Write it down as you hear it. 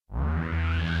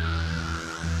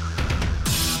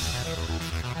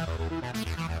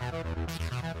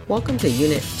Welcome to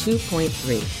Unit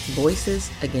 2.3,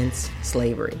 Voices Against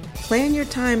Slavery. Plan your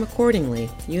time accordingly.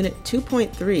 Unit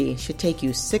 2.3 should take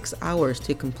you 6 hours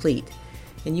to complete,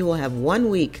 and you will have 1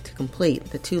 week to complete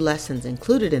the 2 lessons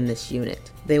included in this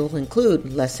unit. They will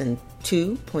include Lesson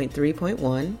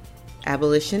 2.3.1,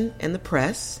 Abolition and the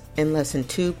Press, and Lesson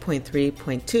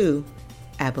 2.3.2,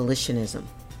 Abolitionism.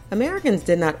 Americans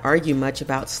did not argue much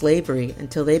about slavery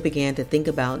until they began to think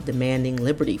about demanding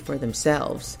liberty for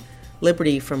themselves.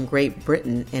 Liberty from Great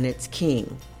Britain and its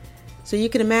king. So you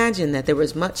can imagine that there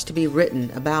was much to be written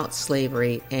about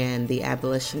slavery and the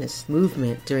abolitionist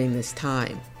movement during this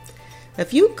time. A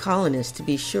few colonists, to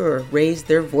be sure, raised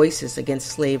their voices against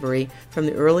slavery from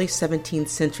the early 17th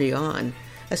century on,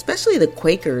 especially the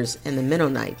Quakers and the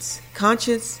Mennonites,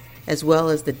 conscious as well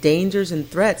as the dangers and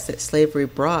threats that slavery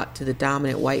brought to the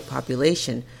dominant white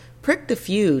population, pricked a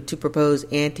few to propose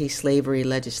anti-slavery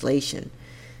legislation.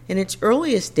 In its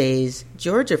earliest days,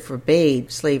 Georgia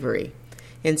forbade slavery.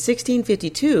 In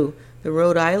 1652, the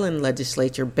Rhode Island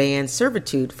legislature banned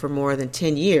servitude for more than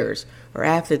 10 years, or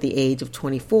after the age of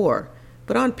 24,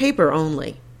 but on paper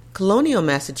only. Colonial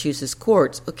Massachusetts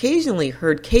courts occasionally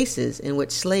heard cases in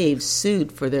which slaves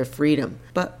sued for their freedom,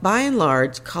 but by and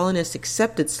large, colonists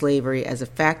accepted slavery as a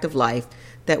fact of life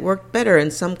that worked better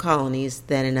in some colonies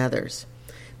than in others.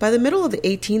 By the middle of the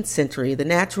 18th century, the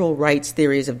natural rights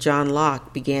theories of John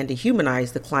Locke began to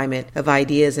humanize the climate of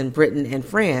ideas in Britain and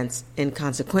France, and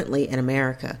consequently in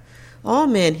America. All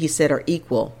men, he said, are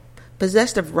equal,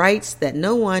 possessed of rights that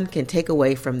no one can take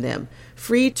away from them,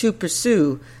 free to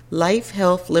pursue life,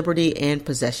 health, liberty, and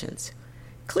possessions.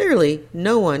 Clearly,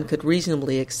 no one could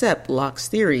reasonably accept Locke's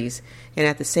theories and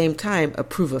at the same time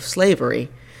approve of slavery,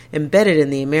 embedded in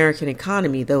the American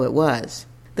economy though it was.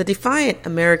 The defiant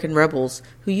American rebels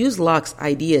who used Locke's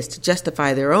ideas to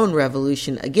justify their own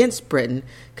revolution against Britain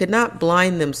could not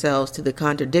blind themselves to the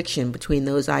contradiction between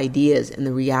those ideas and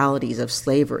the realities of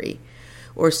slavery,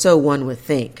 or so one would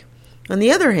think. On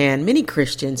the other hand, many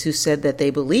Christians who said that they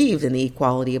believed in the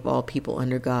equality of all people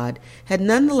under God had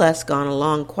nonetheless gone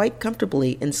along quite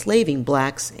comfortably enslaving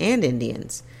blacks and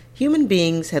Indians. Human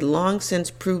beings had long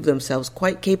since proved themselves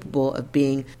quite capable of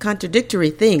being contradictory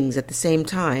things at the same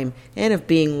time and of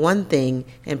being one thing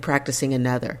and practicing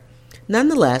another.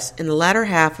 Nonetheless, in the latter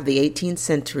half of the 18th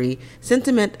century,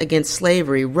 sentiment against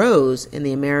slavery rose in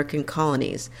the American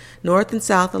colonies. North and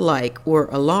South alike were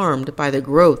alarmed by the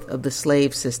growth of the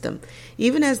slave system.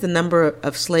 Even as the number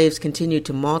of slaves continued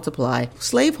to multiply,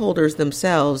 slaveholders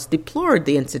themselves deplored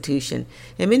the institution,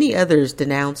 and many others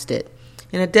denounced it.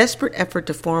 In a desperate effort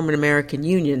to form an American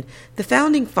Union, the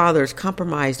Founding Fathers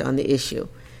compromised on the issue.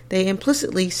 They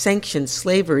implicitly sanctioned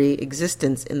slavery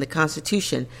existence in the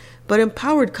Constitution, but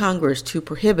empowered Congress to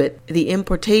prohibit the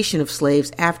importation of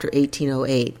slaves after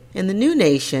 1808. In the new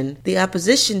nation, the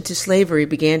opposition to slavery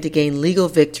began to gain legal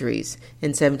victories.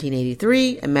 In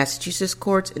 1783, Massachusetts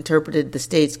courts interpreted the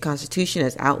state's constitution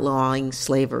as outlawing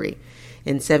slavery.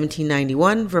 In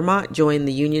 1791, Vermont joined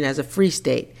the Union as a free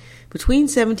state. Between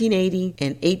 1780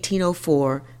 and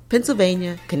 1804,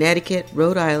 Pennsylvania, Connecticut,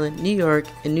 Rhode Island, New York,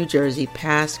 and New Jersey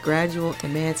passed gradual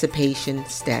emancipation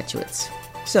statutes.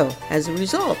 So, as a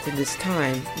result of this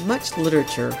time, much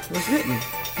literature was written,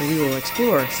 and we will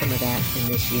explore some of that in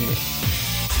this unit.